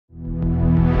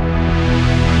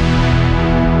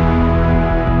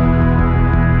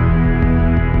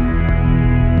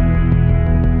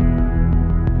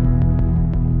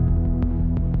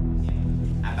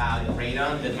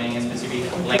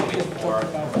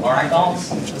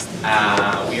oracles.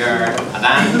 We are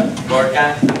Adam,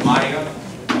 Gorka, and Mario.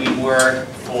 We work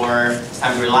for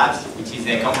Stanford Labs, which is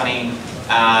a company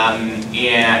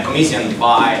commissioned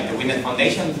by the Winnet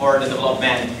Foundation for the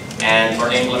development and for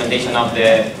the implementation of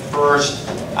the first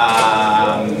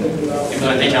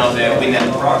implementation of the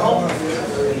Winnet protocol.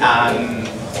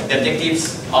 The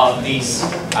objectives of this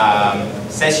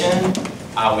session,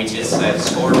 which is a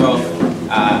sort of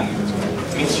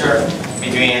mixture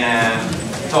between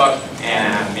talk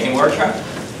and mini workshop,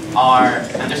 are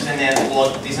understanding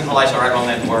what decentralized Oracle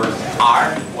networks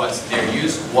are, what's their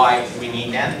use, why we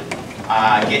need them,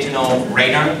 get to know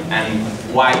RADON and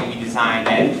why we designed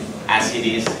it as it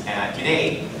is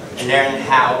today, learn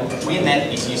how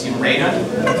Winnet is using RADON.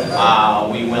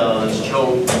 We will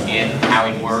show it how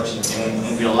it works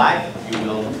in real life. You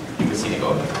will see the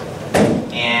code,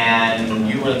 and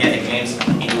you will get a glimpse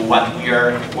into what we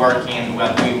are working,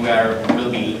 what we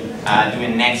will be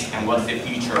doing next, and what's the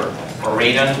future for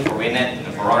RADON, for Winnet,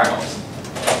 and for oracles.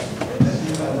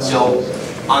 So,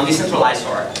 on decentralized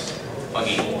oracles,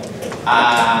 okay,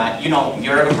 you know, the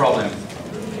oracle problem.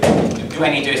 Do I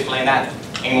need to explain that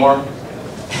anymore?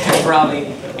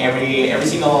 Probably every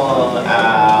single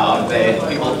of the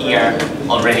people here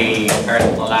already heard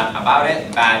a lot about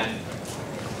it, but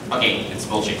okay, it's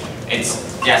bullshit.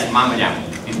 It's just mambo jumbo.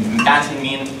 It doesn't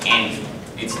mean anything.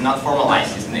 It's not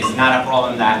formalized. It's not a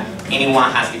problem that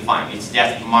anyone has defined. It's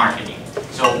just marketing.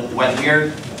 So what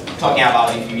we're talking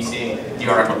about, if you see the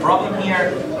Oracle problem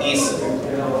here, is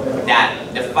that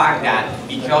the fact that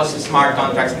because smart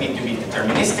contracts need to be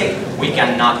deterministic, we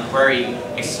cannot query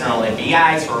external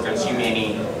APIs or consume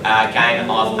any kind of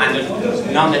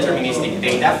non-deterministic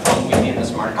data from within the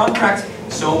smart contracts.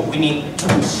 So we need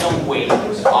some way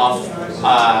of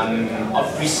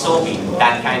resolving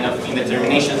that kind of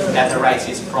indetermination that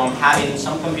arises from having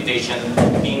some computation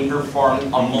being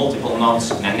performed on multiple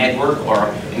nodes in a network,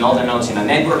 or in all the nodes in a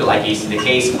network, like is the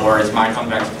case for smart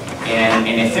contracts in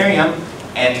Ethereum.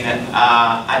 And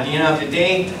at the end of the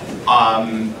day,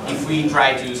 if we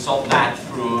try to solve that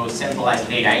through centralized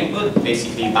data input,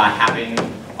 basically by having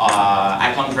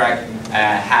a contract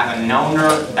have an owner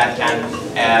that can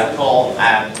call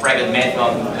a private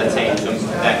method, let's say a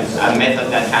method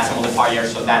that has a modifier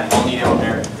so that only the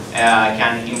owner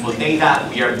can input data.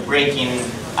 We are breaking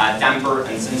tamper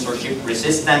and censorship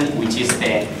resistant, which is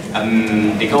the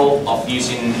goal of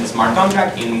using a smart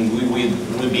contract, and we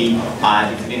will be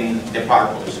within the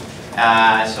purpose.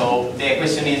 So the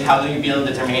question is, how do you build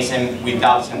determinism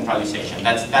without centralization?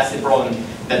 That's the problem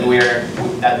that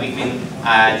we've been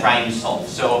trying to solve.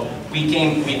 So we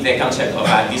came with the concept of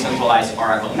a decentralized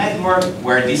Oracle network,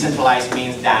 where decentralized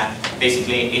means that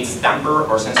basically it's tamper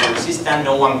or censor resistant.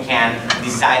 No one can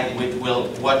decide which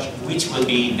will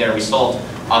be the result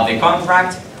of the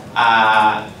contract.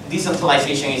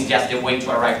 Decentralization is just the way to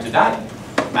arrive to that,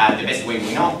 the best way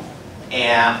we know.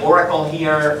 Oracle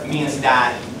here means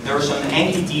that there's an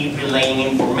entity relaying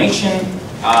information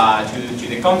to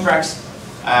the contracts,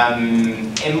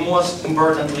 and most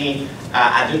importantly,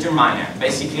 a determiner,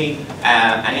 basically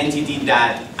an entity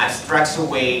that abstracts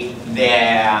away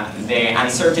the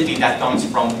uncertainty that comes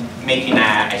from making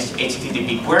a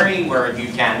HTTP query, where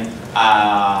you can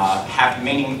have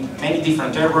many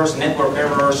different errors, network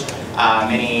errors,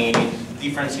 many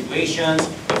different situations.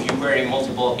 If you query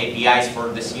multiple APIs for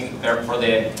the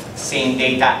same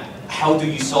data, how do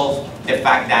you solve the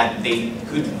fact that they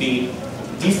could be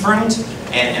different,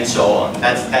 and so on?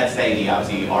 That's the idea of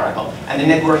the Oracle. And the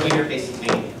network here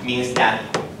basically means that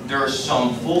there's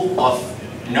some pool of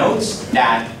nodes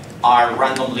that are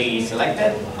randomly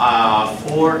selected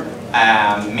for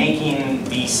making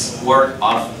this work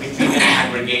of retrieving,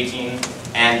 aggregating,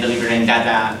 and delivering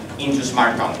data into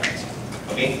smart contracts.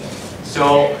 Okay,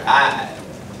 so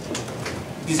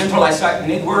decentralized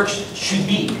networks should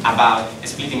be about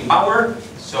splitting power,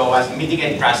 so as to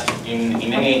mitigate trust in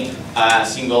any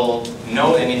single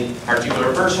node, any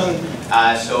particular person,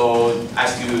 so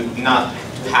as to not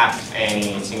have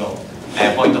any single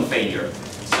point of failure.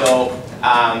 So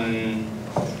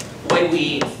when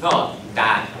we thought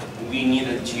that we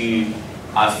needed to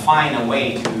find a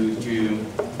way to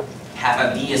have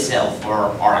a DSL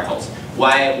for oracles,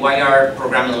 why are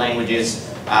programming languages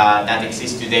that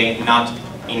exist today not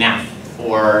enough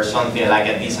for something like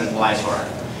a decentralized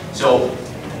oracle? So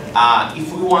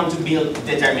if we want to build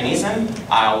determinism,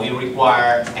 we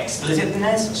require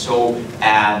explicitness. So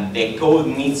the code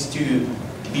needs to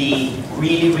be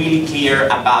really clear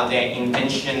about the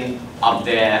intention of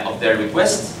the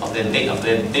request, of the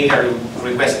data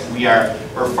request we are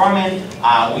performing.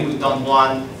 We don't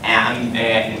want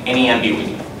any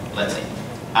ambiguity, let's say.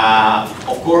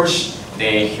 Of course,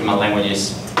 the human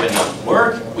languages will not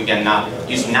work. We cannot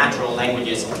use natural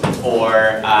languages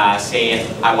for saying,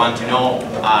 I want to know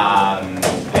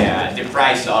the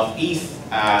price of ETH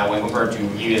when compared to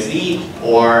USD,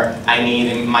 or I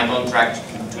need in my contract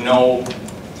to know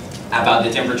about the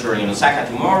temperature in Osaka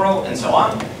tomorrow, and so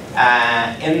on.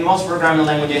 And most programming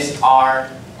languages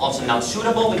are also not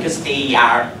suitable because they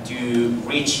are too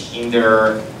rich in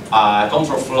their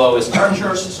control flow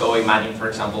structures. So imagine, for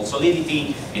example,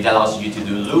 Solidity. It allows you to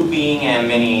do looping and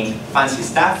many fancy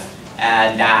stuff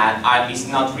that is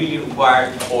not really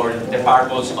required for the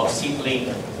purpose of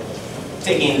simply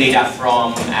taking data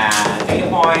from a data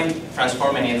point,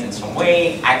 transforming it in some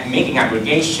way, making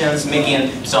aggregations, making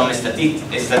some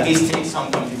statistics,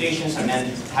 some computations, and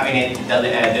then having it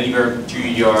delivered to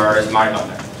your smart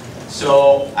contract.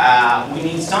 So we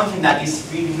need something that is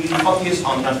really, really focused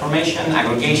on transformation,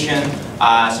 aggregation,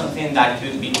 something that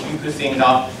could be, you could think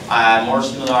of more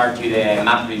similar to the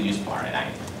MapReduce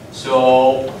paradigm.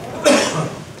 So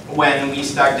when we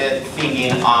started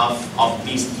thinking of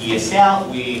this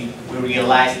DSL, we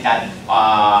realized that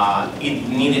it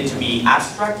needed to be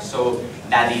abstract, so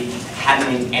that it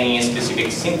hadn't any specific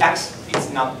syntax.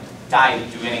 It's not tied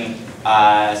to any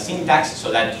syntax,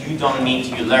 so that you don't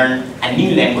need to learn a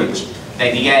new language.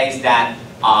 The idea is that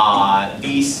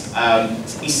this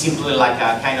is simply like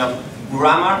a kind of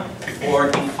grammar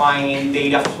for defining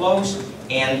data flows,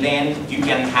 and then you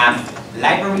can have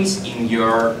libraries in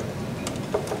your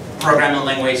programming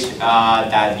language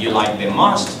that you like the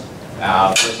most,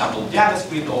 for example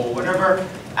JavaScript or whatever,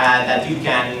 that you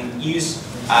can use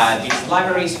these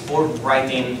libraries for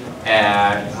writing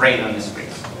RADON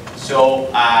scripts. So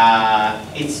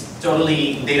it's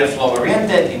totally data flow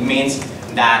oriented. It means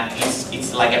that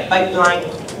it's like a pipeline.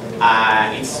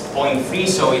 It's point free,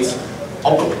 so it's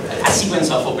a sequence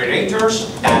of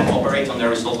operators that operate on the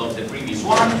result of the previous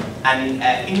one, and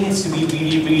it needs to be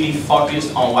really, really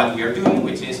focused on what we are doing,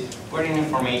 which is querying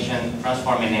information,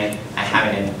 transforming it, and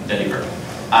having it delivered.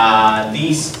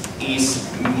 This is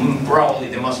probably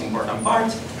the most important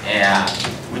part,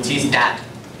 which is that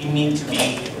it needs to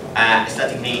be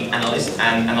statically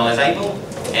analyzable,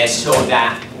 so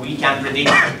that we can predict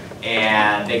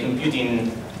the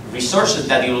computing resources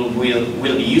that it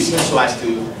will be using, so as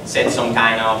to set some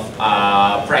kind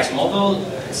of price model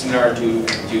similar to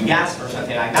gas or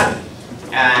something like that,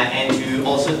 and to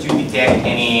also to detect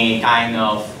any kind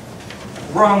of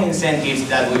wrong incentives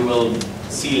that we will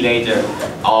see later,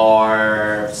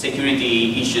 or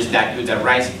security issues that could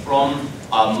arise from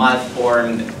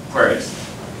malformed queries.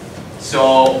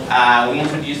 So we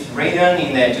introduced RADON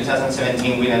in the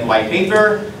 2017 Winnet white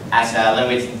paper as a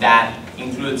language that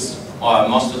includes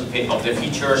most of the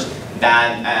features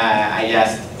that I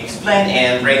just explained,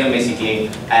 and RADON basically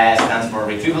stands for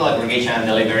Retrieval, Aggregation, and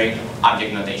Delivery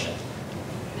Object Notation.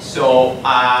 So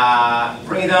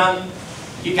RADON,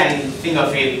 you can think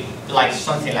of it like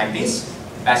something like this.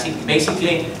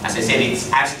 Basically, as I said,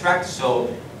 it's abstract, so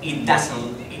it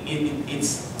doesn't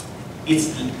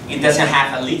it doesn't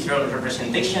have a literal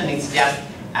representation. It's just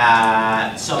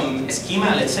some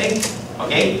schema, let's say.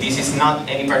 Okay, this is not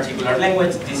any particular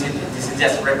language. This is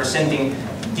just representing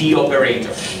the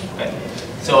operator. Okay,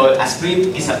 so a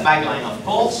script is a pipeline of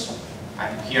calls.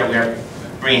 Here we are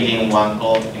printing one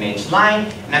call in each line,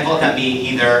 and a call can be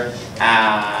either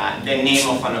the name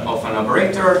of an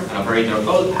operator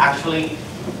code actually,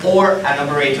 or an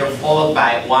operator followed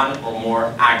by one or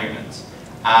more arguments.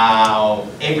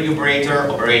 Every operator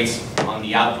operates on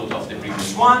the output of the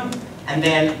previous one, and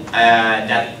then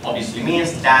that obviously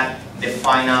means that the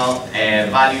final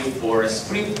value for a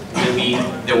script will be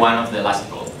the one of the last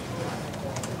call.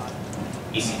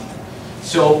 Easy.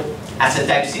 So, as a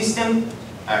type system,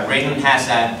 RADON has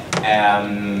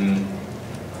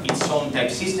its own type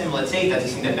system, let's say, that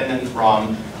is independent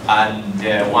from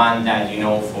the one that you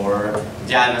know for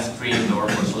JavaScript or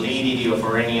for Solidity or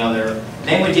for any other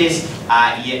languages,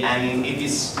 and it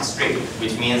is strict,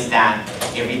 which means that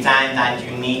every time that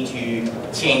you need to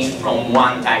change from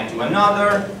one type to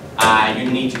another, you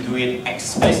need to do it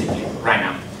explicitly right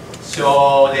now.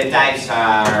 So the types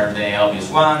are the obvious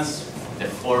ones, the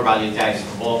 4 value types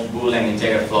for both Boolean,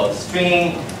 integer, float,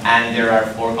 string, and there are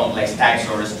 4 complex types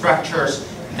or structures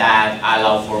that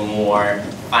allow for more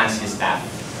fancy stuff,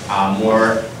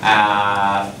 more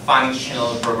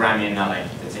functional programming knowledge,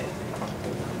 that's it.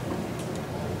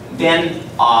 Then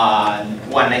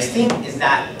one nice thing is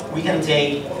that we can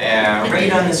take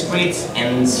RADON scripts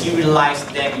and serialize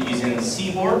them using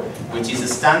Seaboard, which is a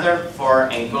standard for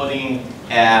encoding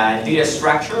data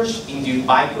structures into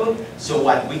bytecode. So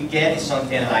what we get is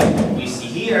something like we see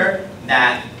here,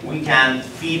 that we can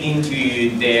feed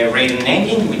into the RADON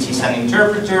engine, which is an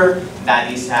interpreter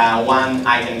that is a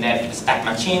one-item depth stack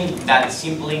machine that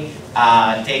simply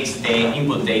takes the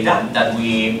input data that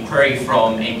we query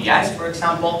from APIs, for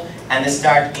example, and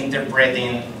start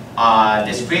interpreting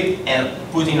the script and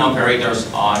putting operators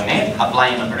on it,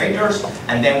 applying operators,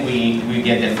 and then we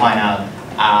get the final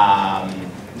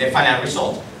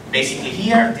result. Basically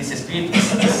here, this script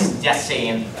is just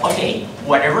saying, okay,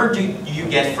 whatever you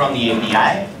get from the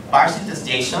API, parse it as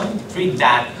JSON, treat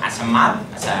that as a map,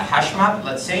 as a hash map,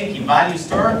 let's say, key value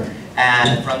store,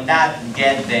 and from that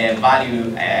get the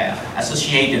value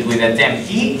associated with the temp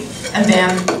key, and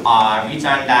then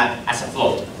return that as a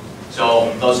float.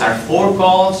 So those are 4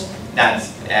 calls that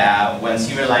when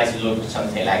serialized look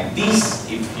something like this,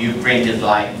 if you print it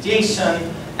like JSON,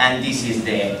 and this is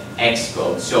the X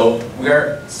code. So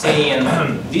we're saying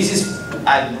this is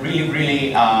a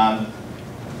really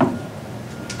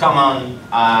common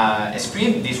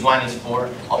script. This one is for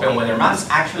open weather maps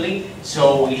actually.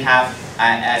 So we have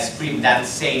a script that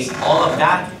says all of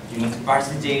that. You need to parse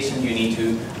the JSON, you need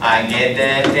to get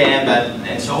the temp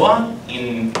and so on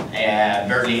in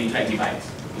barely 20 bytes,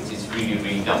 which is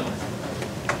really dumb.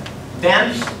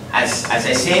 Then, as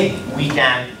I said,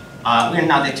 we're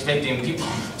not expecting people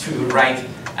to write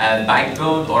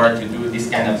bytecode or to do this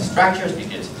kind of structures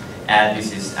because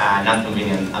this is not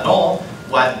convenient at all.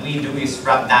 What we do is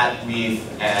wrap that with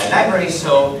libraries.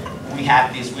 So we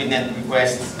have this witness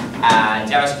request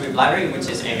JavaScript library, which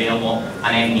is available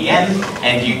on NPM,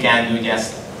 and you can do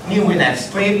just new witness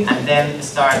script and then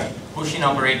start pushing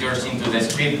operators into the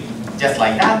script just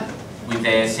like that, with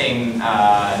the same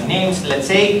names, let's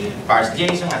say, parse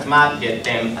JSON as map, get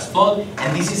them as float,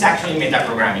 and this is actually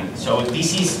metaprogramming. So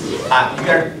this is,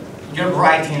 you're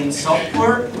writing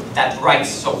software that writes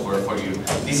software for you.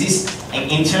 This is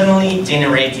internally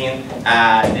generating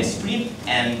the script,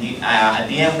 and at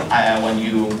the end, when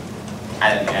you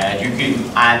could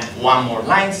add one more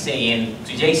line saying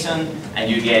to JSON, and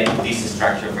you get this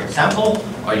structure, for example,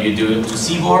 or you do to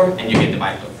Seaboard, and you get the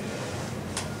bytecode.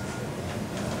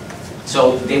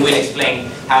 So they will explain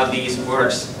how this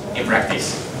works in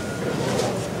practice.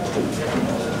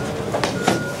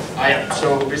 Yeah,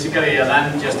 so basically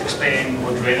Alan just explained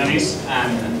what RADON is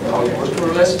and how it works more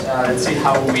or less. Let's see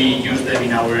how we use them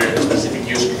in our specific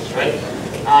use case, right?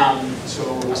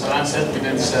 So as Alan said, we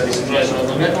need this decentralized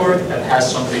local network that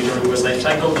has some data request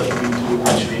lifecycle that we need to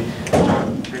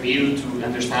actually review to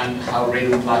understand how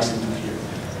RADON plugs into here.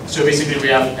 So basically we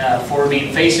have 4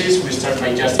 main phases. We start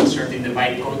by just inserting the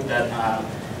bytecode that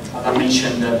Alan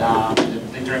mentioned that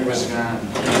the data request is going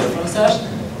to reference that.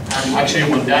 And actually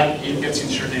when that it gets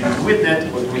inserted into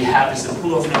Witnet, what we have is a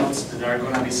pool of nodes that are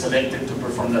going to be selected to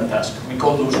perform that task. We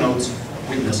call those nodes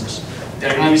witnesses.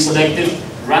 They're going to be selected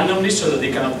randomly so that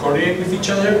they cannot coordinate with each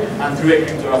other and through a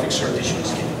cryptographic sortation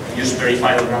scheme. We use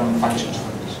verifiable random functions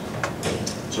for this.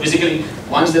 So basically,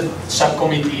 once the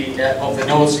subcommittee of the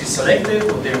nodes is selected,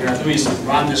 what they're going to do is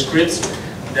run the scripts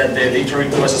that the data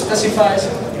request specifies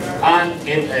and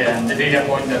get the data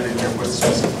point that the request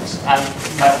specifies.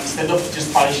 But instead of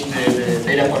just publishing the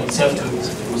data point itself to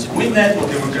Witnet, what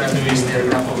they were going to do is they're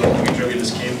going to follow a commit reveal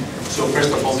scheme. So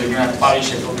first of all, they're going to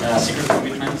publish a secret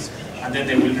commitment, and then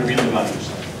they will reveal the values.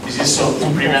 This is so to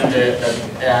prevent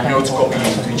the nodes copying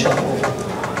into each other.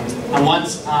 And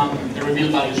once the reveal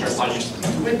values are published into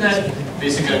Witnet,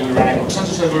 basically we run a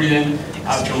consensus algorithm,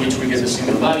 after which we get a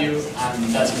single value,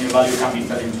 and that single value can be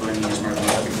fed into any smart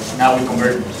contract, because now we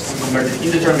converted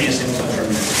indeterminism to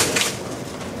determinism.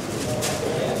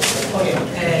 Okay,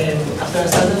 after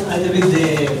starting a little bit the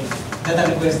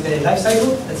data request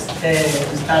lifecycle, let's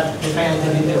start defining a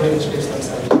little bit the RADON scripts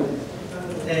themselves.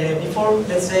 Before,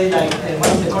 let's say, like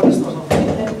one of the cornerstones of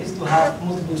Witnet is to have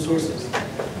multiple sources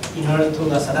in order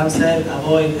to, as Adam said,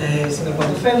 avoid single point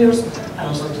of failures, and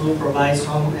also to provide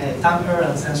some tamper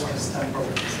and sensor resistant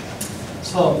properties.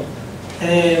 So,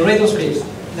 RADON scripts.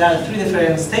 There are 3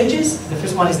 different stages. The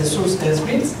first one is the source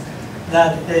scripts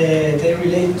that they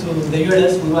relate to the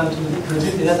URLs we want to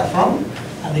retrieve the data from,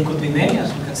 and they could be many, as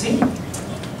you can see.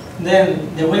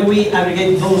 Then the way we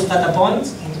aggregate those data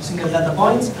points into single data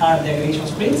points are the aggregation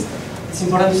scripts. It's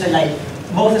important to say, like,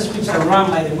 both the scripts are run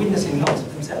by the witnessing nodes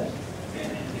themselves.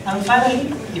 And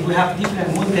finally, if we have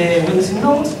different witnessing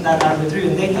nodes that are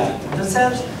retrieving data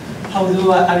themselves, how do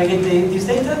we aggregate this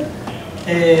data?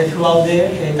 Throughout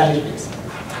the tally scripts,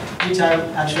 which are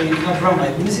actually not run by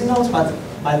witnessing nodes, but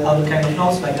by other kind of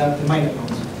nodes, like the minor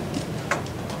nodes.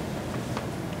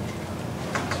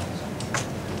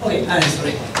 Okay,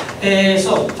 sorry.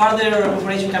 So further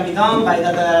operation can be done by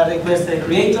data request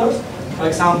creators. For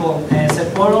example,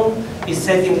 set quorum is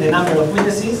setting the number of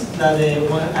witnesses that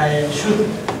should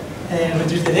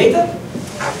retrieve the data.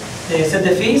 Set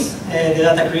the fees. The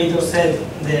data creator set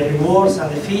the rewards and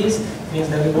the fees, means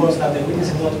the rewards that the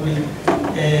witness node will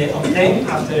obtain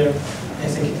after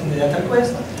executing the data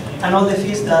request, and all the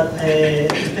fees that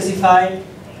specify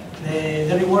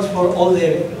the rewards for all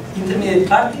the intermediate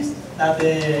parties that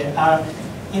are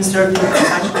inserting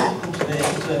transactions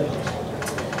into the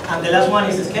blocks. And the last one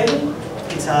is the schedule.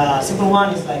 It's a simple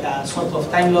one. It's like a sort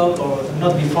of time lock or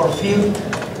not before field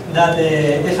that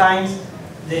defines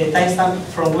the timestamp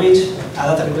from which a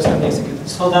data request can be executed,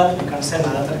 so that you can send a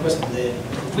data request to the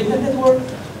witness network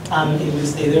and it will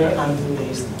stay there until the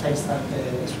timestamp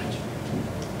is reached.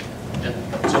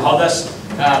 Yeah. So how does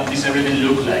this everything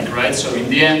look like, right? So in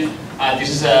the end, this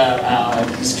is a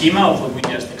schema of what we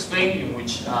just explained, in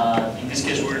which, in this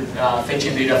case, we're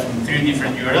fetching data from 3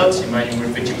 different URLs. Imagine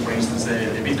we're fetching, for instance,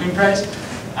 the Bitcoin price.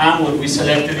 And what we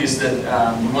selected is that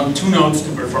we want 2 nodes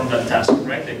to perform that task,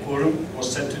 right? The quorum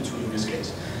was set to 2 in this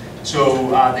case. So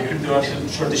the cryptographic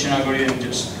sortation algorithm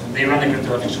they run the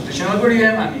cryptographic sortation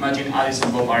algorithm, and imagine Alice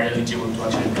and Bob are eligible to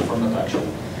actually perform that action.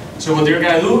 So what they're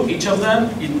going to do, each of them,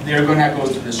 they're going to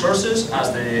go to the sources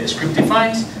as the script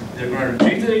defines. They're going to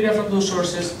retrieve the data from those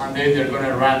sources, and then they're going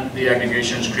to run the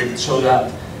aggregation script so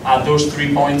that those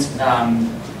 3 points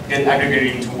get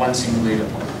aggregated into one single data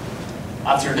point.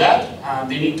 After that,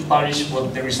 they need to publish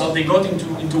what the result they got into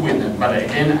Witnet. But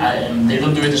again, they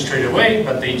don't do it straight away,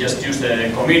 but they just use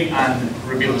the commit and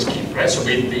reveal the scheme, right? So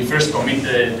they first commit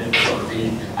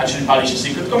they actually publish a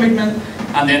secret commitment,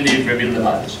 and then they reveal the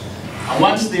values. And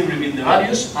once they reveal the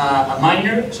values, a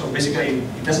miner, so basically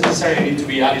it doesn't necessarily need to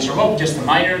be Alice or Bob, just a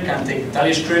miner can take the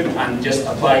tally script and just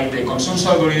apply the consensus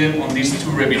algorithm on these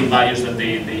 2 revealed values that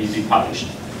they published.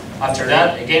 After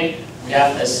that, again, we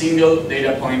have a single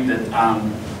data point that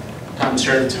can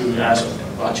serve to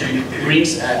actually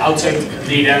brings outside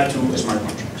data to smart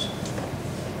contracts.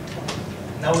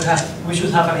 Now we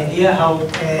should have an idea how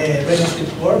RADON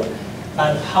scripts work,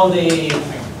 but how we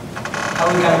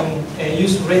can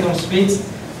use RADON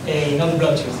scripts in other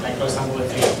blockchains, like for example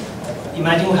Ethereum.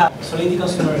 Imagine we have a Solidity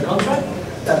consumer contract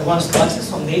that wants to access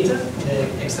some data in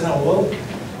the external world.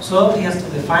 So he has to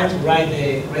define to write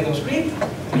the RADON script,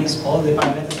 means all the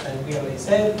parameters that we already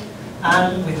said,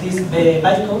 and with this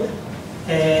bytecode,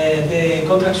 the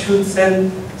contract should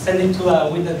send it to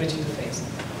a witness bridge interface.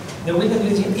 The witness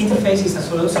bridge interface is a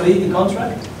Solidity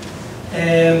contract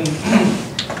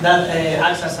that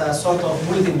acts as a sort of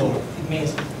bulletin board. It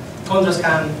means contracts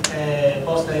can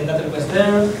post a data request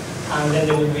there, and then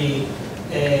they will be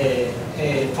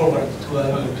forwarded to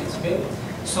another bridge. Okay?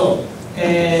 So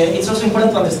it's also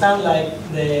important to understand, like,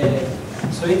 the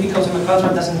Solidity consumer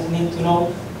contract doesn't need to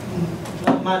know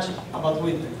not much about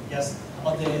Witnet, just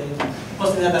about the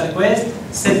posting data request,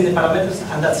 setting the parameters,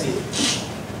 and that's it.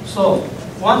 So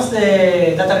once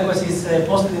the data request is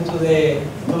posted into the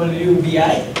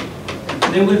WBI,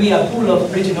 there will be a pool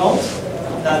of bridge nodes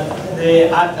that they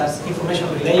act as information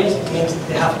relayers. It means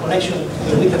they have connection to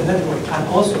the Witnet network and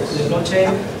also to the blockchain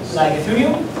like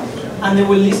Ethereum, and they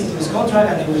will listen to this contract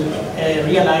and they will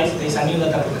realize there is a new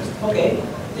data request. Okay,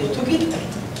 they took it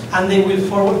and they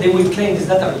will claim this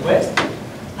data request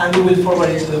and they will forward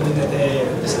it to the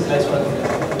Witnet decentralized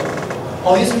contract.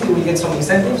 Obviously, they will get some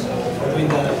incentives for doing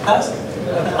that task,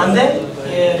 and then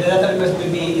the data request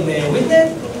will be in the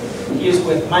Witnet. Here's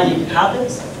where magic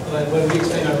happens, when we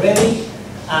explained already,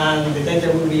 and the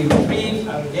data will be retrieved,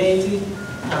 aggregated,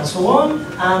 and so on,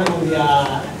 and there will be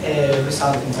a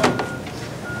result in time.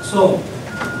 So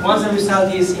once the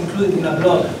result is included in a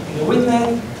block in the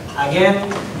Witnet, again,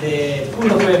 the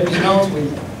pool of bridge nodes will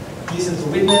listen to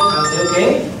Witnet and say,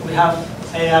 okay, we have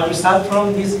a result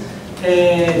from this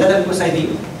data request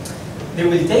ID. They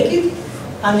will take it,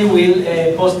 and they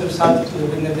will post the result to the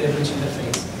Witnet bridge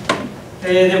interface.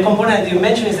 The component that you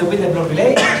mentioned is the Witnet block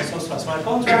relay, which is also a smart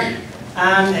contract,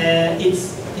 and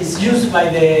it's used by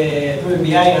the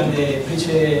WBI and the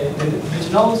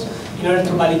bridge nodes in order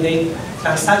to validate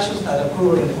transactions that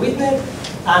occur in the Witnet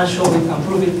and show it and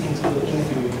prove it in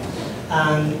Ethereum.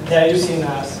 And they are using,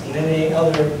 as in any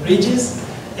other bridges,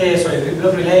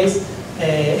 block relays,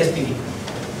 SPD.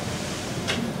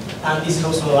 And this is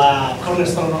also a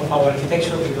cornerstone of our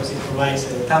architecture because it provides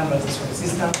templates and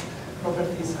resistant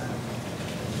properties.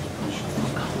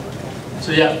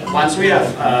 So yeah, once we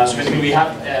have, so basically we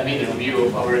have made a review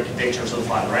of our architecture so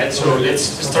far, right? So let's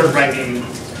start writing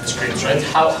scripts, right?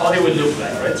 How they will look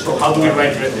like, right? So how do we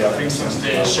write, for instance,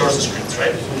 the source scripts,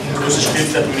 right? Those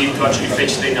scripts that we need to actually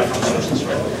fetch data from sources,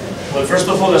 right? Well, first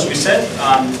of all, as we said,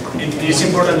 it is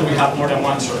important that we have more than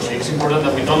one source. It's important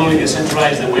that we don't only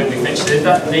decentralize the way we fetch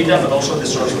data, but also the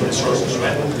source of the sources,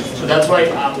 right? So that's why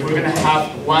we're going to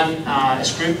have one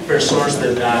script per source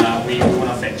that we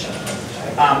want to fetch.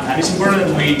 And it's important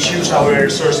that we choose our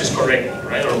sources correctly,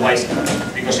 right, or wisely.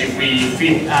 Because if we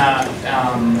feed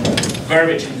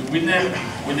garbage into Witnet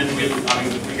will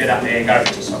get a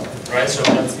garbage result, right? So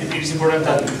it is important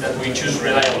that we choose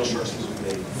reliable sources.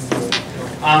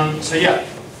 So yeah,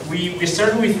 we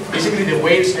start with basically the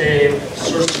way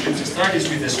source scripts start is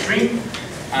with a string,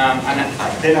 and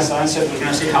then as Alan said, we're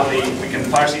going to see how we can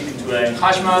parse it into a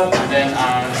hash map and then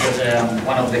get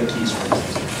one of the keys.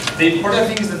 The important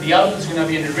thing is that the output is going to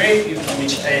be an array in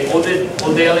which all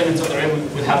the elements of the array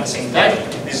will have the same type.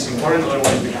 This is important,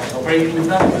 otherwise we have to operate with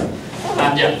that.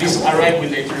 And yeah, this array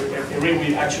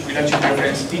will actually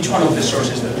reference each one of the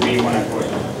sources that we want to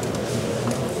correct.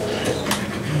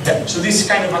 Yeah, so this is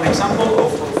kind of an example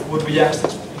of what we just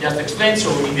explained. So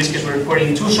in this case, we're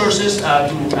reporting two sources to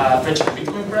fetch the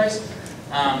Bitcoin price.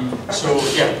 So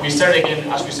yeah, we start again,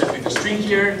 as we said, with a string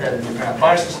here that we're going to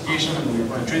parse the situation and we're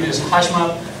going to treat it as a hash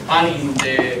map. And in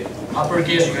the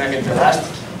uppercase, you're going to get the last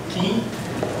key,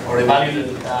 or the value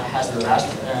that has the last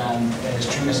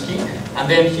string as key. And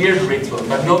then here, the rate float.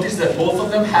 But notice that both of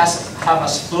them have a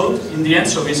float in the end.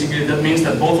 So basically, that means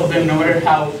that both of them, no matter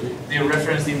how they're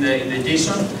referenced in the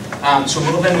JSON, so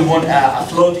both of them we want a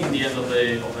float in the end of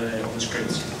the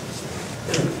scripts.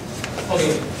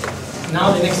 Okay.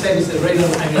 Now the next step is the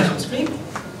RADON aggregation script.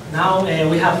 Now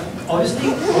we have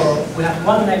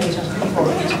one aggregation script for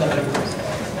each data request.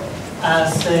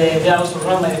 As they are also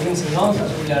run by the principal nodes,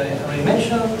 as we already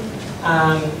mentioned,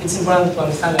 it's important to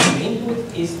understand that the input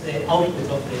is the output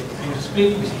of the previous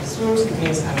script, which is the source. It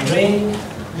means an array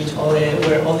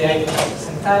where all the items are the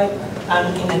same type,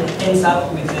 and it ends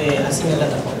up with a single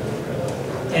data point.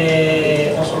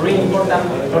 Also really important,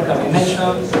 we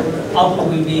mentioned, output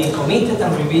will be committed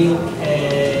and revealed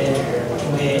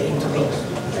into blocks.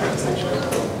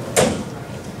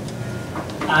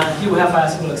 And here we have a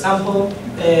simple example.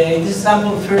 In this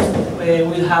example, first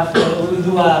we'll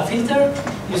do a filter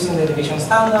using the division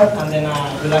standard and then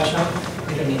a reduction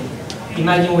with a mean.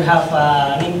 Imagine we have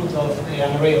an input of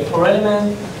an array of 4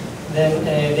 elements, then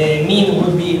the mean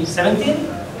would be 17,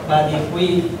 but if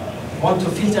we want to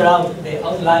filter out the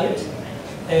outliers,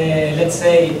 let's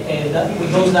say that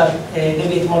with those that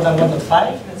deviate more than 1.5,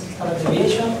 that's the standard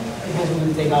deviation, it means we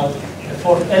will take out the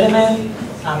 4th element,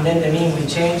 and then the mean will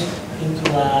change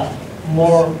into a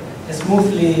more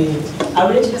smoothly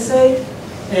average, let's say,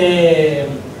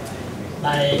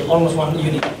 by almost 1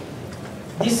 unit.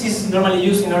 This is normally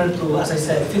used in order to, as I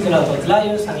said, filter out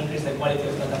outliers and increase the quality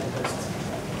of data requests.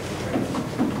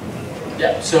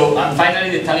 Yeah, so and finally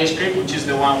the tally script, which is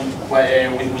the one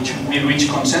with which we reach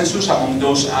consensus among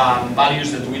those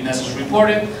values that witnesses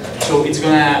reported. So it's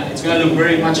gonna look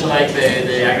very much like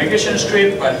the aggregation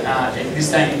script, but this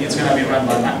time it's gonna be run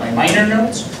by minor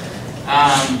nodes.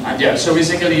 And yeah, so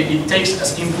basically it takes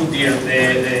as input here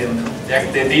the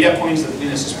data points that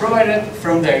witnesses provided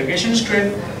from the aggregation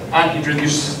script, and it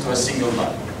reduces it to a single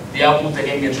value. The output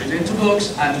again gets written into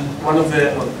blocks, and one of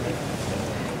the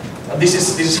this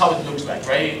is how it looks like,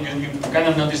 right? You kind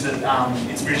of notice that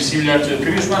it's very similar to the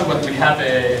previous one, but we have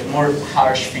a more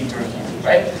harsh filter here,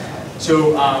 right?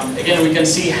 So again, we can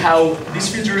see how these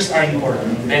filters are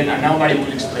important. Then now Mari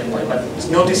will explain why. But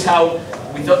notice how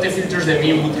without the filters the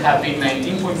mean would have been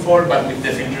 19.4, but with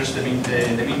the filters the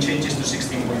mean changes to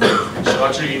 16.4. So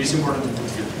actually, it is important to put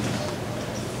filters.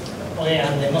 Okay,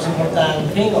 and the most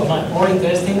important thing, or more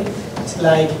interesting, is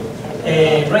like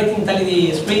writing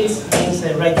intelligent scripts means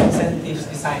writing sensitive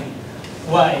design.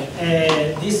 Why?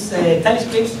 These tally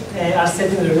scripts are set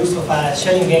in the rules of a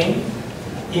sharing game,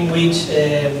 in which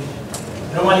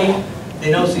normally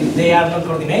the nodes, if they are not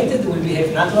coordinated, will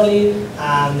behave naturally,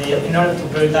 and in order to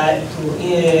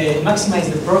maximize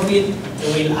the profit,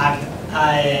 they will act.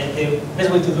 The best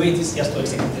way to do it is just to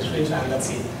execute the scripts, and that's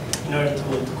it, in order to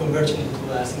converge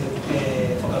into a single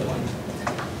focal point.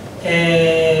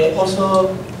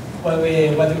 Also, what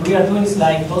we are doing is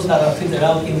like those that are filtered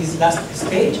out in this last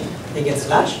stage, they get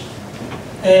slashed.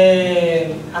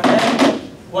 And then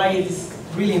why it is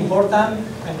really important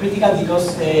and critical,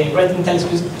 because writing tally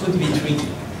scripts could be tricky.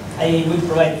 I will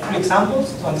provide 3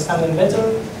 examples to understand them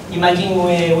better. Imagine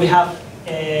we have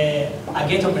a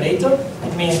get operator.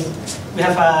 It means we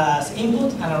have as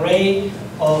input an array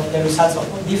of the results of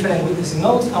different witnessing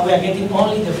nodes, and we are getting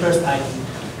only the first item.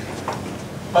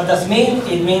 What does mean?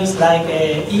 It means like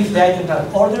if the items are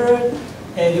ordered,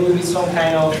 there will be some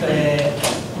kind of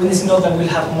witnessing node that will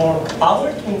have more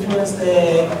power to influence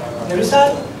the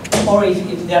result. or if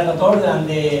they are not ordered and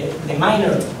the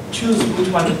miner choose which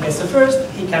one to test first,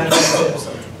 he can test the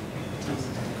result.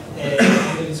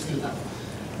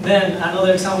 Then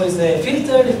another example is the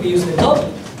filter. If we use the top,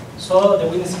 so the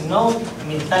witnessing node,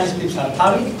 time scripts are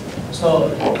public.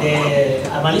 So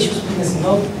a malicious witnessing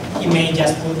node, he may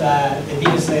just put the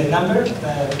biggest number,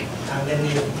 and then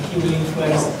he or she will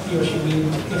influence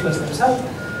the result.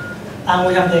 And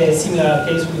we have the similar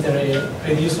case with the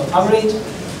reduce of average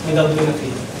without doing a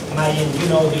fit. Imagine you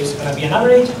know there's going to be an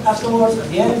average afterwards at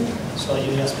the end, so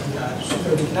you just put a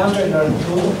super big number in order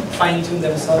to fine-tune the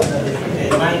result that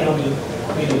the miner will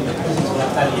put into a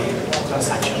tally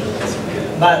transaction.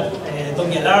 But don't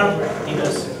be alarmed,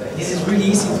 because this is really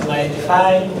easy to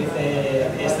identify with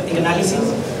static analysis.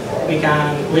 We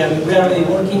are already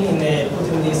working in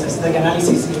putting this static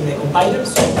analysis in the compiler.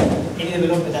 So any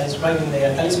developer that is writing the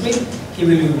tally script, he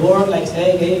will reward, like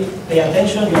say, hey, pay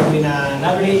attention, you're doing an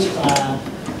average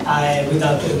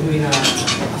without doing a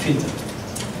filter.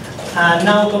 And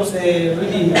now comes the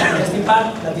really interesting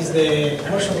part, that is the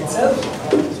workshop itself.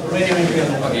 So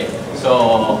okay,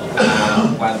 so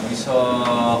what we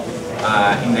saw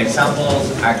in the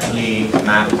examples actually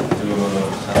mapped to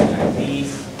something like this.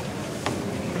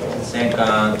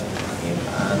 Second,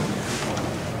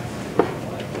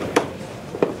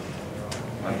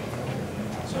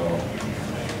 so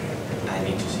I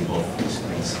need to see both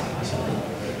screens.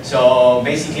 So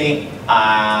basically,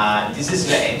 this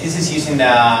is using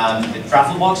the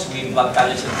truffle box. We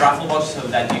published a truffle box so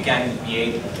that you can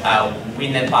create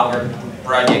WinNet powered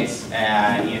projects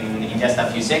in just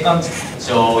a few seconds.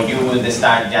 So you will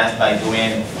start just by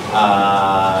doing,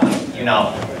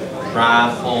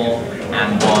 truffle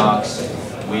and box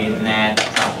WinNet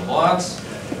truffle box,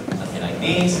 something like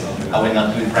this. I will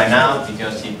not do it right now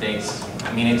because it takes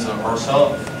a minute or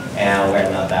so, and we're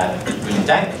not that good in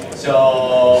time.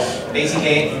 So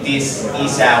basically, this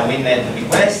is a WinNet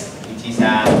request, which is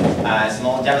a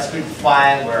small JavaScript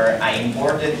file where I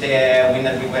imported the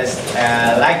WinNet request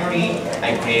library.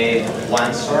 I created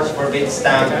one source for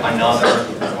Bitstamp, another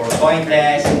for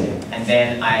Coindesk, and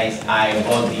then I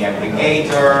bought the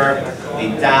aggregator,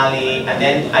 the tally, and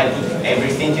then I put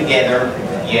everything together.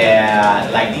 Yeah,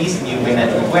 like this new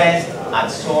WinNet request. Add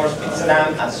source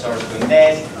Bitstamp, add source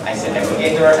Coindesk. I set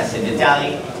aggregator, I set the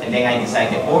tally, and then I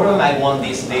decide the order I want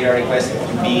this data request to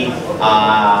be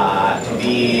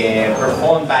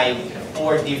performed by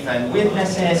 4 different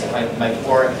witnesses, by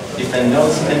 4 different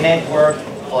nodes in the network,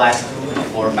 plus 2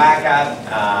 for backup.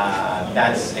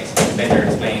 That's better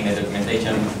explaining the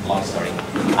documentation, long story.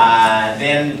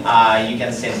 Then you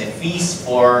can set the fees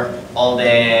for all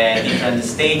the different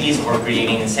stages for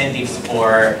creating incentives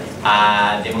for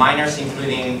the miners,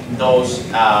 including those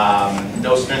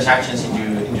transactions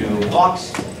into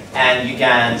blocks, and you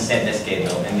can set the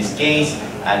schedule. In this case,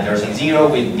 there's a 0,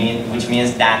 which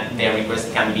means that the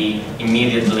request can be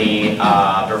immediately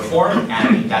performed,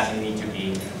 and it doesn't need to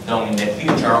be done in the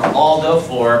future. Although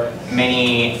for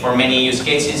many use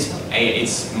cases,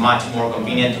 it's much more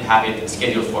convenient to have it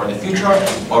scheduled for the future,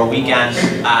 or we can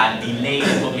delay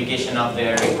the publication of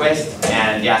the request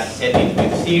and just set it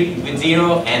with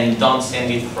 0 and don't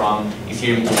send it from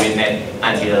Ethereum to WinNet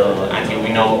until we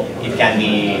know it can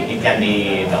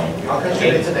be done.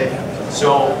 Okay.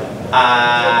 So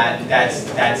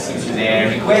that's usually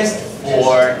the request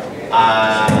for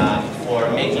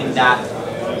making that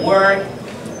work.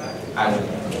 I will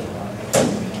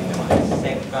give them a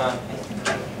second.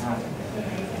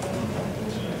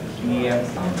 Here,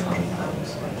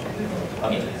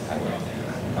 okay.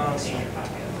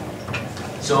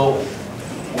 So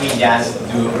we just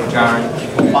do return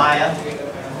compile.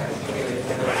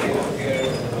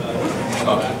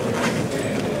 Okay.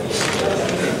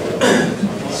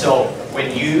 So when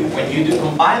you do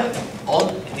compile,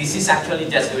 this is actually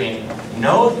just doing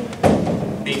node.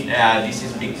 This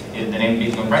is big. The name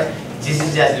Bitcoin-Press. This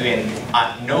is just doing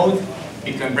node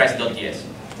Bitcoin-Press.js.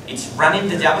 It's running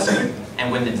the JavaScript,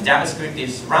 and when the JavaScript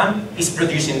is run, it's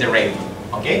producing the RADON.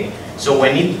 Okay. So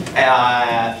when it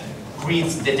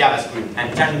reads the JavaScript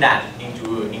and turn that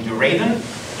into RADON,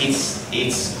 it's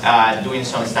doing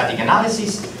some static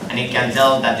analysis, and it can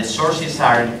tell that the sources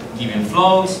are giving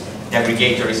flows, the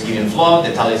aggregator is giving flow,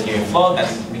 the tally is giving flow. That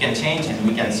we can change, and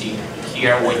we can see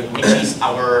here which is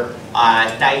our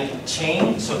type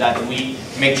chain, so that we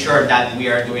make sure that we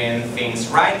are doing things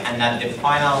right, and that the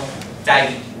final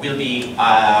type will be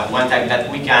one type that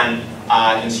we can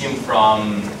consume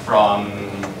from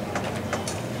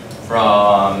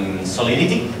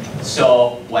Solidity.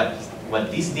 So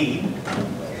what this did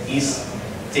is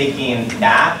taking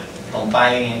that,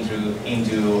 compiling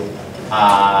into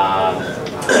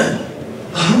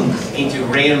into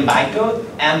RADON bytecode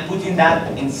and putting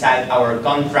that inside our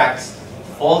contracts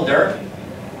folder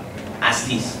as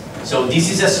this. So this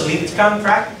is a Solidity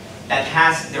contract that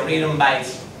has the RADON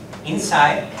bytes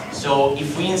inside. So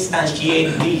if we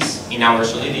instantiate this in our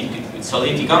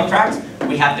Solidity contract,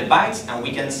 we have the bytes and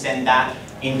we can send that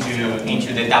into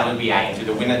the WBI, into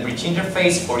the WinNet bridge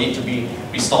interface for it to be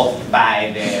resolved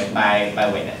by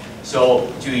WinNet.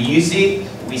 So to use it,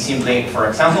 we simply, for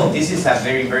example, this is a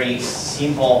very, very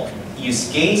simple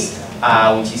use case,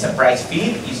 which is a price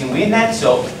feed using WinNet.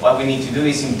 So what we need to do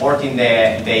is importing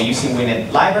the using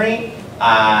WinNet library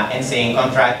and saying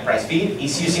contract price feed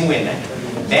is using WinNet.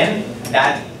 Then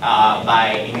that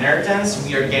by inheritance,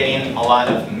 we are getting a lot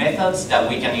of methods that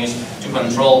we can use to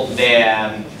control the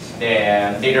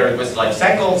data request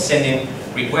lifecycle, sending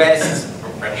requests,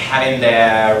 having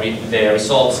the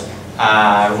results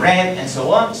read, and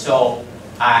so on. So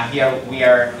here we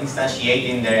are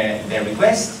instantiating the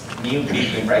request, new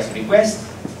Bitcoin price request,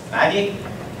 magic,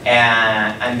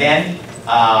 and then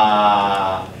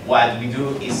what we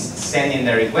do is sending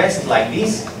the request like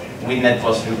this. WinNet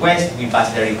post request, we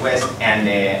pass the request and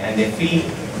the fee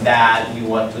that we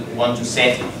want to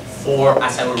set for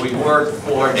as a reward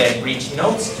for the bridge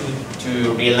nodes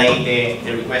to relay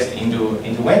the request into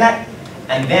WinNet.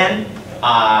 And then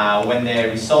when the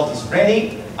result is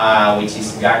ready, which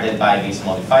is guarded by this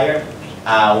modifier,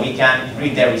 we can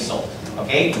read the result.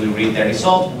 Okay, we read the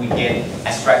result, we get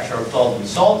a structure called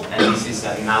result, and this is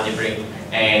an algebraic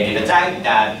data type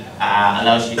that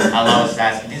allows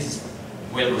us. This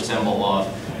will resemble of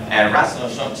Rust or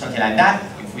something like that.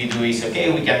 If we do is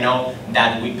okay, we can know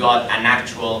that we got an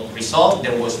actual result,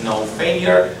 there was no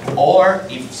failure, or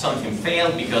if something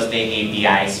failed because the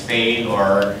APIs failed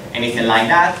or anything like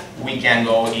that, we can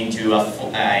go into a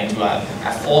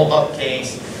fallback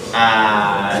case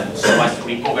so as to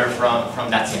recover from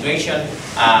that situation.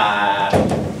 I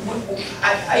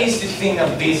used to think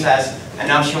of this as an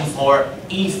option for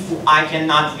if I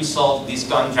cannot resolve this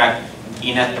contract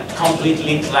in a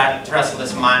completely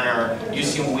trustless manner,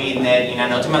 using WinNet in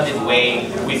an automated way,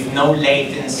 with no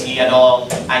latency at all.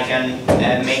 I can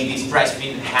make this price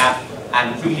feed have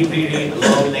a really, really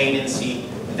low latency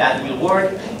that will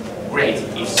work. Great.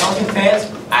 If something fails,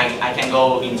 I can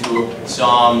go into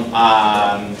some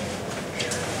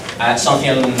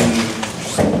something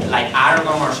like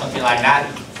RADON or something like that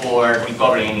for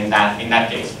recovering in that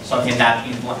case. Something that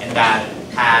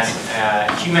has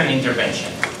human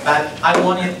intervention. But I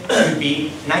want it to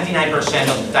be 99%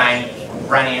 of the time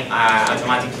running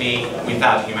automatically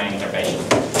without human intervention.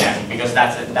 Yeah, because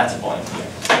that's the point here.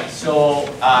 So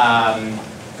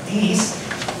these,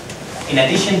 in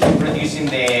addition to producing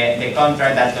the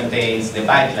contract that contains the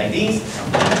byte like this,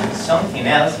 something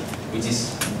else which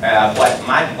is quite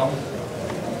magical,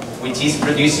 which is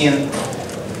producing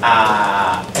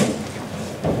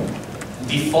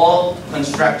default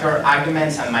constructor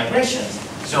arguments and migrations.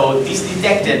 So this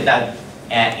detected that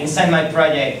inside my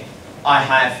project I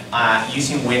have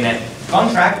using WinNet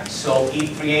contract, so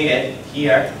it created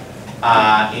here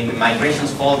in the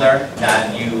migrations folder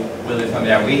that you will be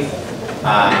familiar with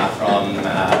from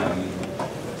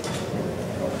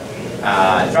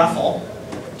Truffle,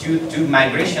 two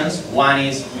migrations. One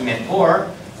is WinNet core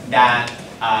that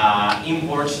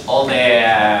imports all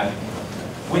the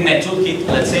WinNet toolkit,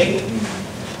 let's say,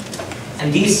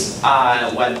 and this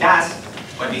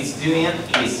what it's doing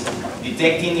is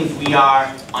detecting if we are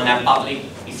on a public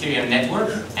Ethereum network,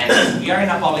 and if we are in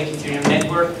a public Ethereum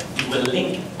network, it will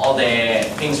link all the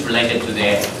things related to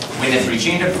the WinNet bridge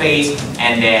interface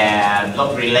and the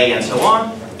block relay and so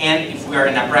on. And if we are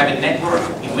in a private network,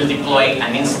 it will deploy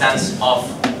an instance of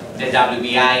the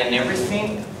WBI and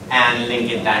everything and link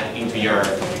it that into your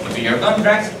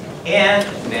contract. And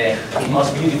the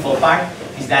most beautiful part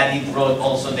is that it wrote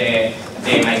also the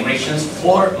migrations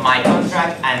for my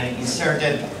contract and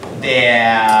inserted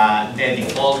the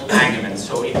default argument.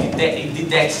 So it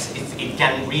detects, it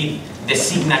can read the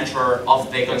signature of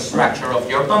the constructor of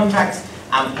your contracts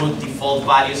and put default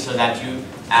values so that you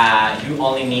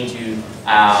only need to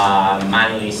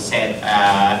manually set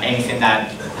anything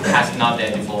that has not the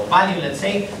default value, let's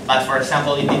say. But for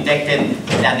example, it detected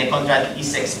that the contract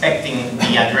is expecting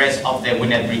the address of the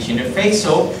WinNet bridge interface,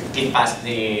 so it passed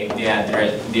the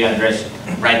address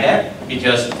right there.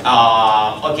 Because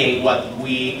okay,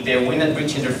 the WinNet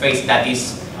bridge interface that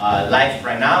is live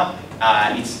right now,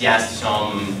 it's just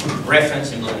some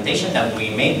reference implementation that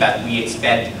we made, but we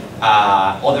expect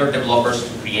other developers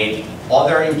to create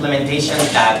other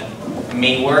implementations that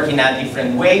may work in a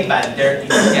different way, but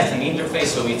it's just an interface,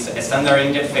 so it's a standard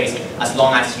interface as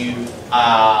long as you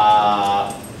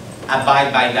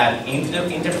abide by that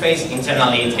interface.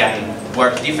 Internally, it can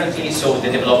work differently, so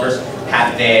the developers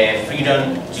have the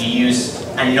freedom to use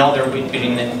another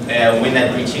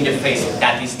WinNet bridge interface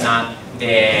that is not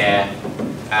the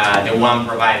one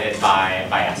provided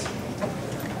by us.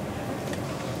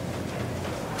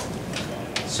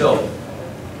 So,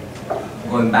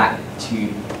 going back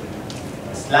to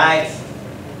slides.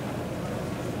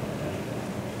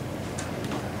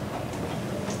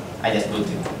 I just put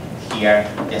it here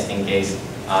just in case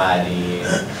it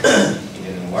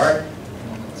didn't work.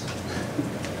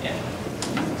 Yeah.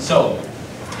 So,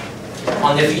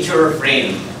 on the future of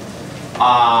RADON,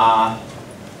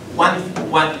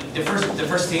 the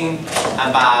first thing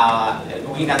about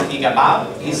we can think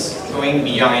about is going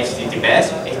beyond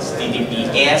HTTPS.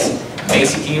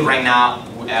 Basically, right now,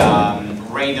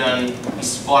 RADON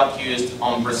is focused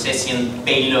on processing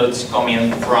payloads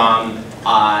coming from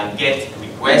GET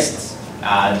requests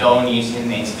done using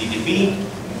HTTP,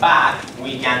 but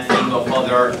we can think of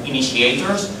other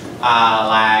initiators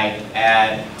like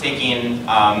taking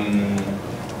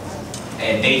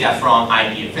data from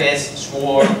IPFS,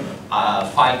 Swarm,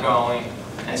 Filecoin,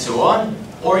 and so on,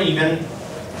 or even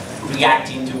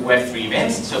reacting to Web3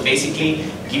 events. So basically,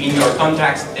 giving your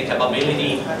contracts the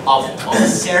capability of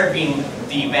observing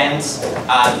the events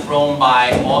thrown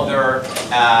by other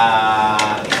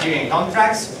Ethereum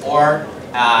contracts or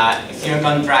Ethereum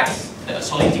contracts,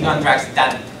 Solidity contracts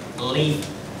that live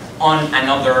on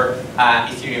another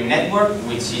Ethereum network,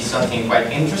 which is something quite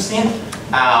interesting,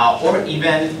 or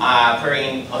even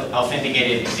pairing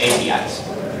authenticated APIs.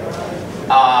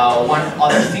 One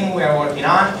other thing we are working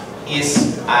on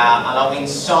is allowing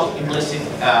some implicit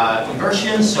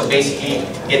conversions, so basically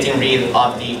getting rid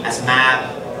of the as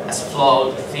map, as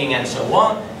float thing, and so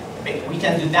on. But we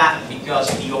can do that because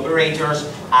the operators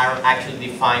are actually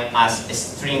defined as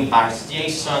string parse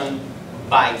JSON,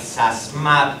 bytes as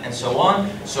map, and so on.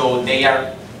 So they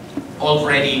are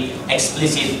already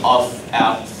explicit of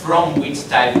from which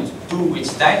type to which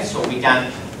type. So we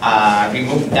can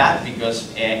remove that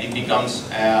because it becomes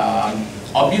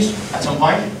obvious at some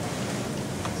point.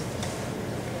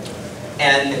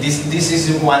 And this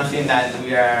is one thing that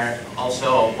we are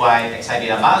also quite excited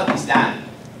about, is that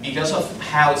because of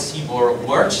how CBOR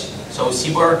works, so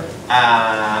CBOR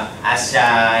as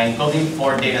encoding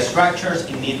for data structures,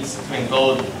 it needs to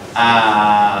encode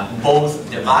both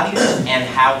the values and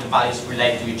how the values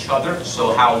relate to each other,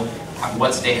 so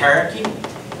what's the hierarchy.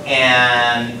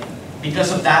 And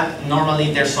because of that,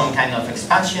 normally there's some kind of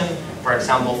expansion. For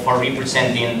example, for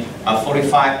representing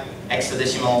 45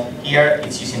 hexadecimal, here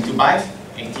it's using 2 bytes,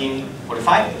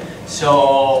 1845.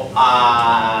 So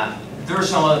there's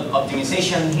some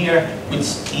optimization here, which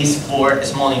is for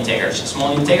small integers.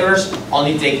 Small integers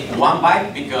only take 1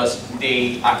 byte because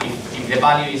they, if the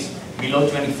value is below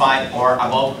 25 or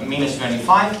above minus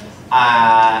 25,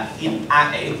 it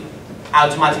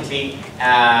automatically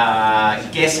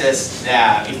guesses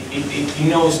that it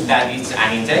knows that it's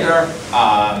an integer.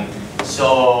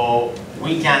 So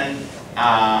we can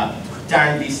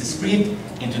turn this script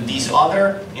into this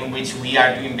other, in which we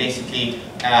are doing basically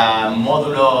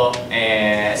modulo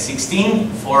 16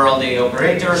 for all the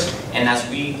operators. And as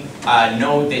we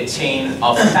know the chain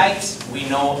of types, we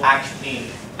know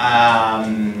actually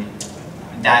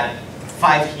that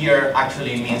 5 here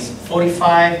actually means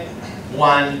 45,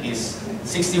 1 is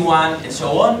 61, and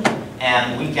so on.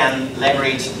 And we can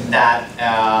leverage that,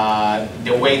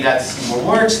 the way that CBOR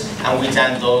works, and we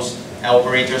turn those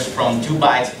operators from 2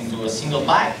 bytes into a single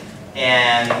byte.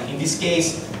 And in this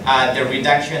case, the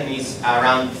reduction is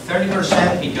around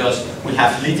 30% because we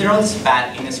have literals,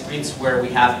 but in scripts where we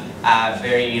have a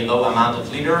very low amount of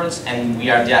literals, and we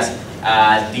are just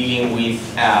dealing with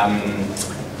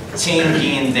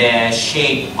changing the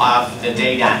shape of the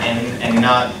data and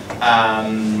not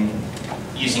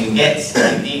using gets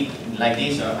like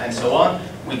this and so on,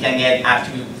 we can get up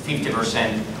to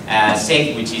 50%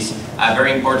 safe, which is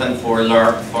very important for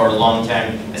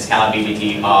long-term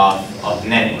scalability of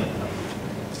network.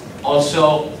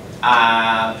 Also,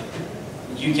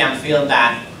 you can feel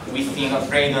that we think of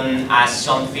RADON as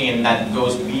something that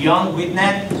goes beyond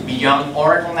WinNet, beyond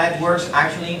Oracle networks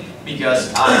actually, because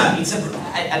it's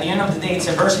at the end of the day, it's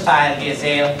a versatile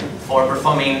DSL for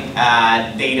performing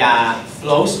data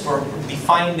flows, for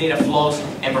defining data flows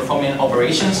and performing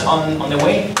operations on the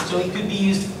way. So it could be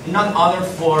used not only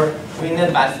for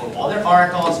WinNet, but for other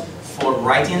oracles, for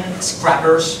writing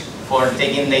scrappers, for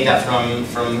taking data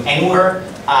from anywhere,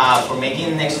 for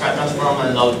making extract, transform,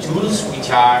 and load tools, which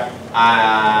are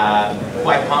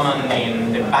quite common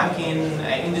in the banking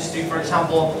industry, for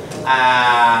example.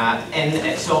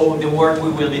 And so the work we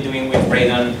will be doing with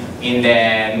RADON in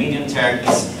the medium term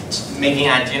is making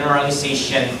a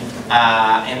generalization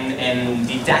and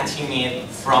detaching it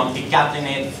from, decoupling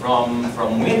it from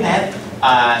WinNet,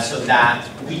 so that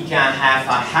we can have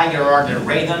a higher order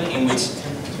RADON in which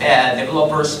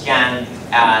developers can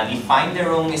define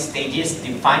their own stages,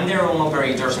 define their own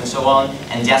operators, and so on,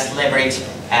 and just leverage,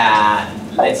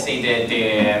 let's say,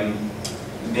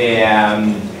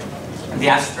 the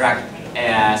abstract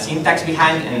syntax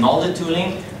behind and all the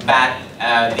tooling, but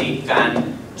they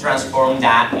can transform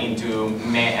that into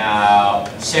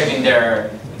serving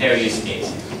their use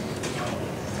case.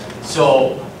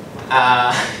 So,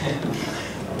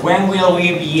 when will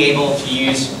we be able to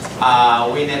use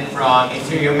WinNet from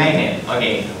Ethereum mainnet?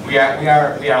 Okay, we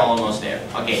are almost there.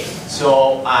 Okay,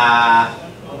 so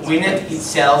WinNet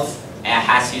itself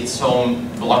has its own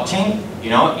blockchain. You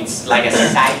know, it's like a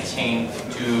side chain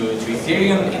to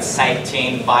Ethereum. It's side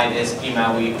chained by the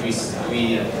schema we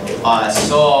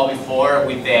saw before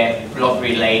with the block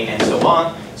relay and so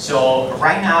on. So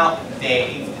right now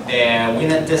the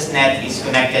WinNet testnet is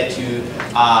connected to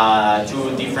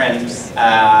two different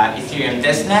Ethereum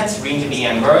testnets, Ringkey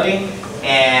and Berlin,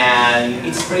 and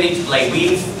it's ready to play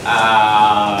with.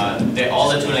 All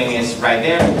the tooling is right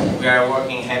there. We are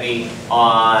working heavy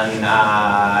on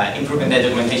improving the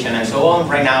documentation and so on.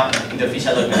 Right now, in the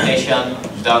official documentation,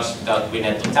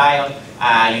 docs.winnet.io,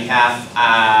 you have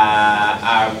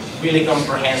a really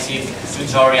comprehensive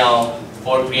tutorial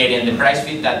for creating the price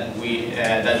feed that we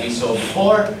saw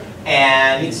before,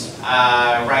 and it's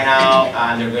right now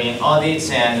undergoing audits,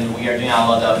 and we are doing a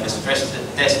lot of stress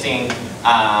testing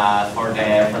for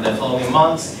the following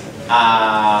months.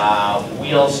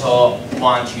 We also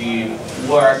want to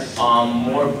work on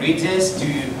more bridges to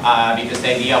because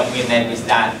the idea of WinNet is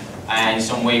that in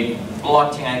some way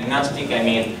blockchain agnostic. I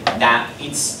mean that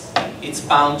it's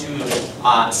bound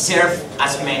to serve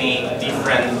as many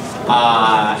different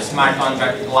smart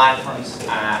contract platforms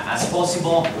as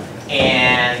possible,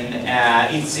 and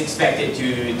it's expected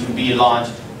to be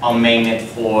launched on mainnet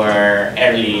for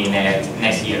early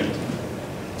next year.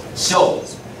 So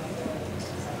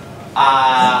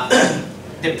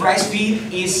the price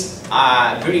feed is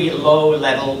a very low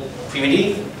level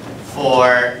primitive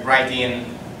for writing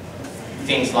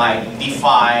things like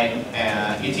DeFi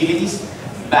utilities.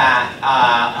 But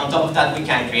on top of that, we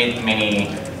can create many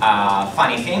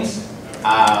funny things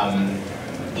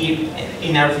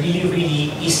in a really,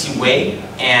 really easy way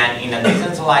and in a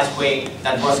decentralized way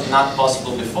that was not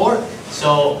possible before.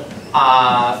 So,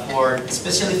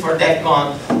 especially for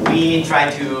Devcon, we try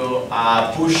to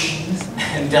push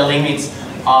the limits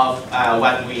of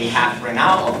what we have right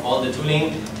now, of all the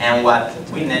tooling and what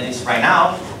WinNet is right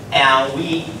now. And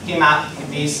we came up with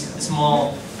this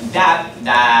small dApp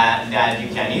that you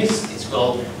can use. It's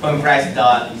called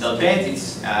coinprice.bet.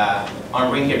 It's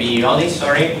on Ringkey only,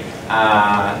 sorry.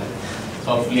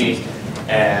 Hopefully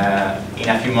in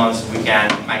a few months we can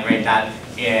migrate that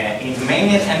into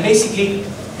mainnet. And basically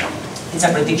it's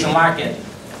a prediction market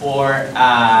for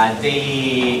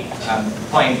daily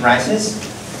coin prices.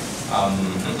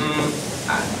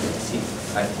 Let's see.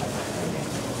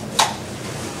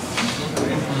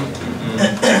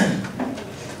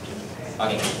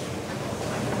 Okay.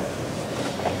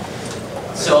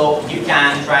 So you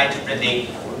can try to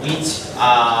predict which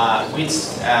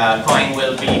coin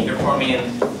will be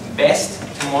performing best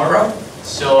tomorrow.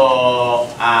 So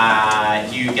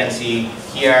you can see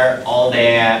here all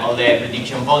the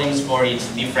prediction volumes for each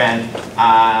different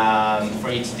coin,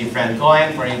 for each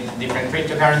different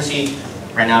cryptocurrency.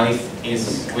 Right now it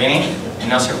is winning,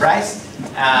 no surprise.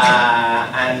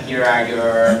 And here are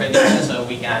your predictions, so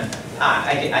we can.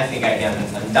 I think I can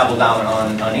double down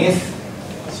on it.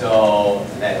 So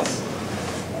let's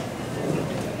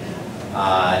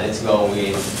go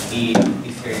with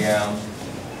Ethereum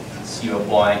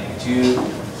 0.2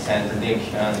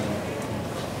 prediction.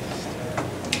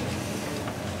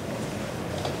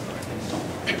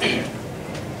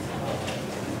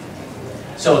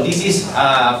 So this is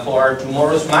for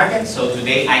tomorrow's market. So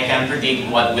today I can predict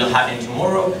what will happen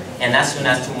tomorrow, and as soon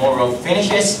as tomorrow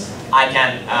finishes, I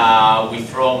can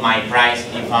withdraw my price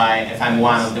if I'm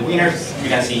one of the winners. You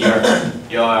can see your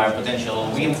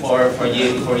potential win for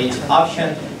each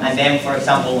option, and then, for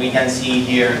example, we can see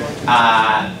here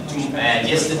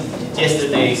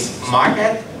yesterday's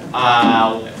market.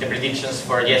 The predictions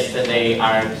for yesterday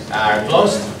are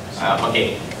closed.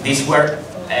 Okay, these were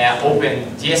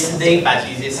open yesterday, but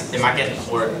this is the market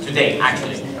for today.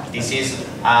 Actually, this is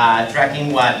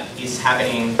tracking what is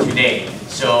happening today.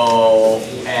 So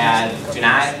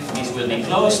tonight this will be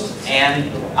closed, and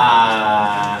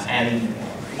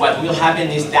what will happen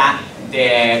is that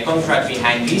the contract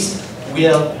behind this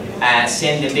will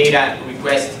send the data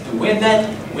request to Winnet.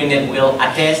 Winnet will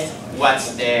attest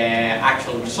what's the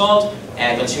actual result,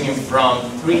 consuming from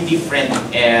 3 different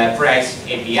price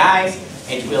APIs.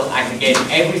 It will aggregate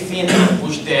everything and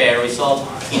push the result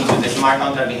into the smart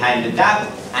contract behind the DApp,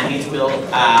 and it will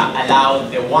allow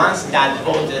the ones that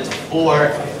voted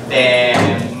for the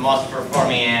most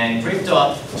performing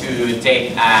crypto to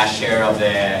take a share of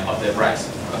the price.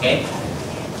 Okay,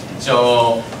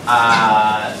 so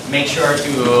make sure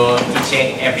to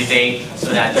check every day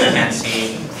so that you can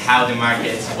see how the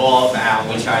markets evolve and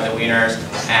which are the winners,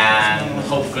 and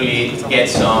hopefully get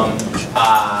some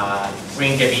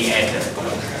ring the ether.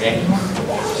 Okay.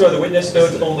 So the witness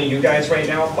node's only you guys right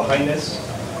now behind this?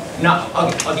 No,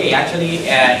 okay, actually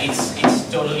it's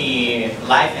totally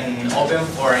live and open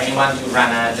for anyone to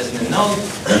run a testnet node.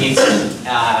 It's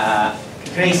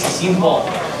crazy simple.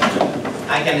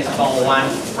 I can install one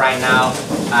right now,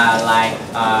 like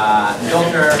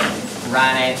Docker,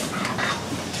 run it,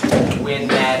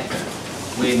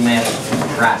 Winnet,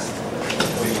 Rust.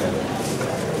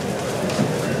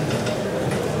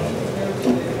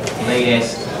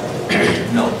 Latest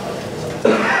node.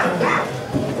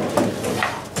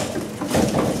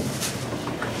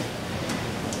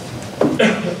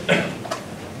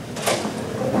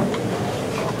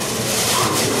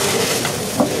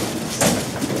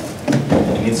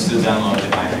 It needs to download the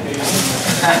binary.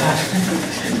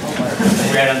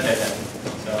 We are on Tether.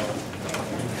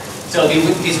 So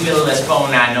this will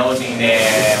spawn a node in the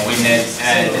Winnet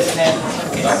testnet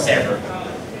server, of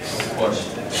course.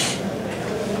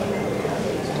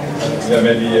 Yeah,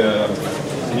 maybe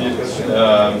immediate question.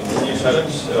 Can you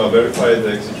challenge or verify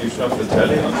the execution of the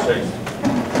tally on chain?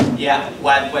 Yeah,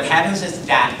 what happens is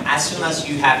that as soon as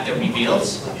you have the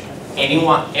reveals,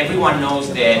 everyone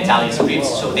knows the tally scripts,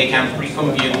 so they can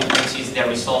pre-compute which is the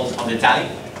result of the tally,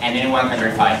 and anyone can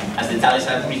verify. As the tallies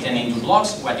are written into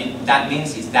blocks, that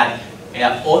means is that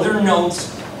other nodes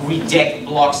reject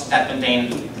blocks that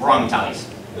contain wrong tallies.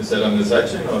 Is that on the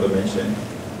sidechain or the main chain?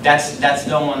 That's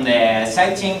done on the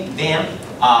sidechain. Then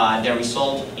the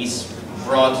result is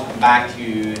brought back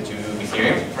to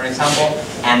Ethereum, for example,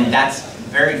 and that's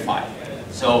verified.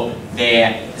 So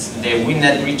the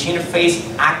Winnet Rich interface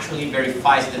actually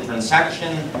verifies the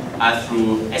transaction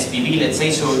through SPV, let's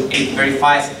say. So it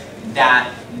verifies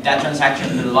that that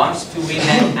transaction belongs to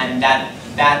Winnet, and that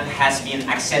has been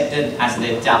accepted as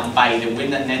by the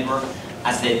Winnet network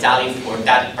as the tally for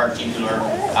that particular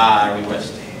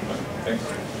request. Thanks.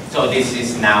 So this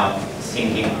is now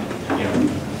syncing,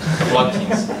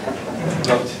 blockchains.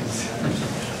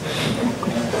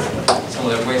 Some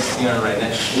other question right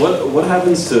now. What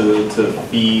happens to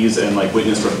fees and like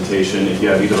witness reputation if you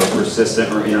have either a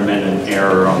persistent or intermittent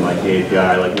error on like the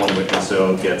API, like one witness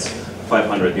node gets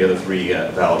 500, the other 3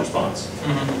 get valid response?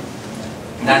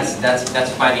 Mm-hmm.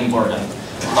 That's quite important.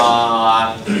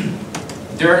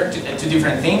 There are two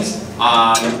different things.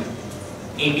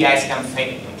 APIs can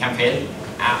fail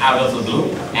out of the blue,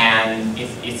 and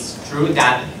it's true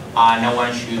that no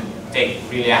one should take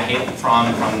really a hit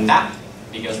from that,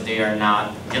 because they are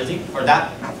not guilty for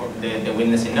that, for the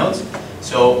witnessing nodes.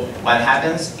 So what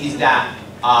happens is that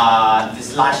the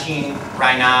slashing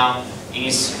right now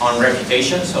is on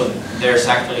reputation. So there's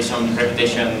actually some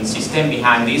reputation system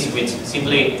behind this, which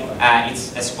simply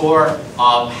it's a score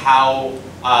of how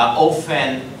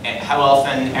often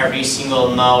every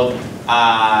single node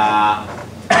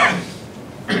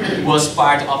was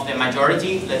part of the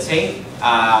majority, let's say,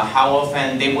 how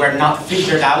often they were not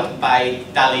filtered out by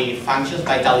tally functions,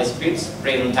 by tally scripts,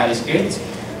 RADON tally scripts.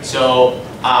 So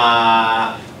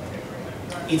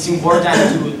it's important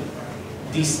to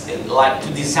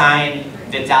design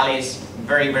the tallies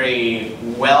very, very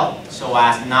well, so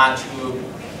as not to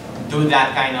do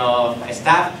that kind of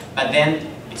stuff. But then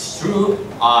it's true,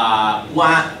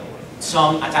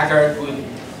 some attacker could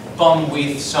come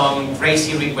with some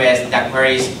crazy request that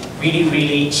queries really,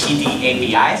 really shitty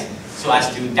APIs so as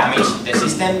to damage the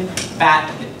system.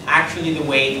 But actually the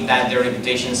way that the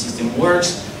reputation system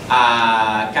works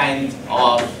kind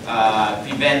of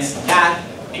prevents that,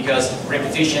 because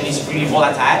reputation is really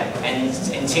volatile and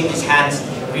changes hands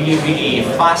really, really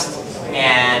fast.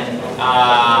 And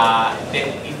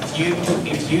if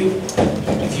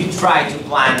you try to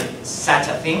plan such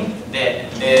a thing,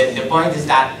 the point is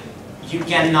that you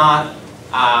cannot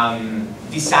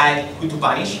decide who to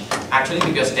punish, actually,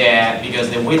 because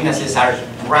the witnesses are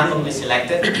randomly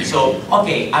selected. So,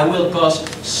 okay, I will cause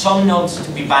some nodes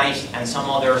to be punished and some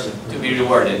others to be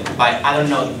rewarded, but I don't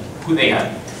know who they are.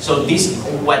 So this,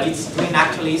 what it's doing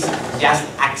actually is just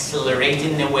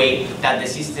accelerating the way that the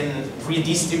system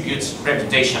redistributes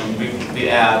reputation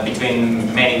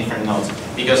between many different nodes.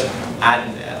 Because at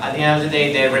the end of the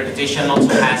day, the reputation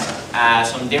also has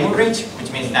some demo range,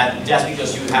 which means that just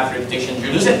because you have reputation,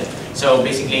 you lose it. So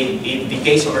basically, it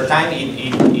decays over time,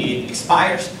 it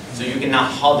expires, so you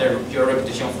cannot hold your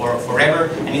reputation for forever,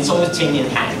 and it's always changing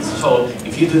hands. So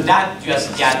if you do that,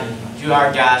 you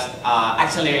are just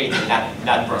accelerating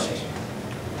that process.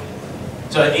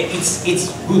 So it's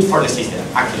good for the system,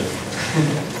 actually.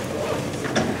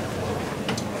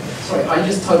 Sorry, I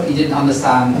just totally didn't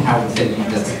understand how the thing you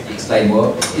just explained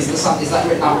works. Is that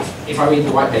written up? If I read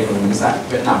the white paper, is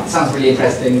that written up? It sounds really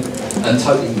interesting and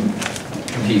totally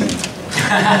confusing.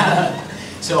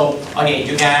 So okay,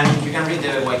 you can read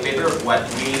the white paper. What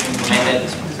we implemented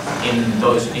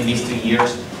in these 2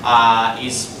 years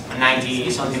is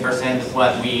 90-something% of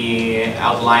what we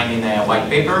outlined in the white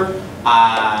paper.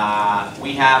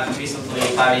 We have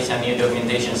recently published a new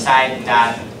documentation site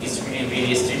that is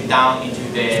really stripped down into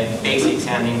the basics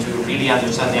and into really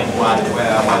understanding what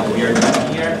we are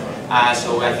doing here.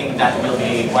 So I think that will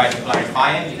be quite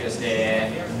clarifying because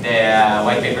the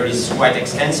white paper is quite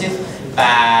extensive.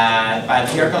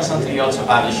 But we are constantly also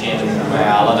publishing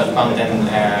a lot of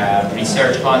content,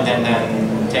 research content and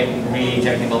really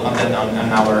technical content on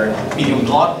our Medium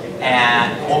blog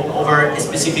over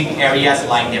specific areas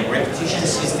like the repetition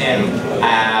system,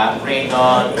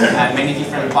 RADON, many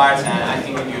different parts, and I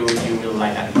think you will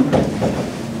like that.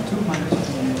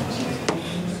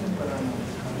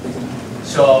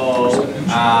 So,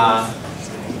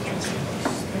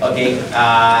 okay,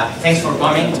 thanks for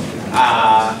coming.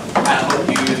 I hope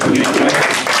you enjoyed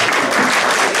it.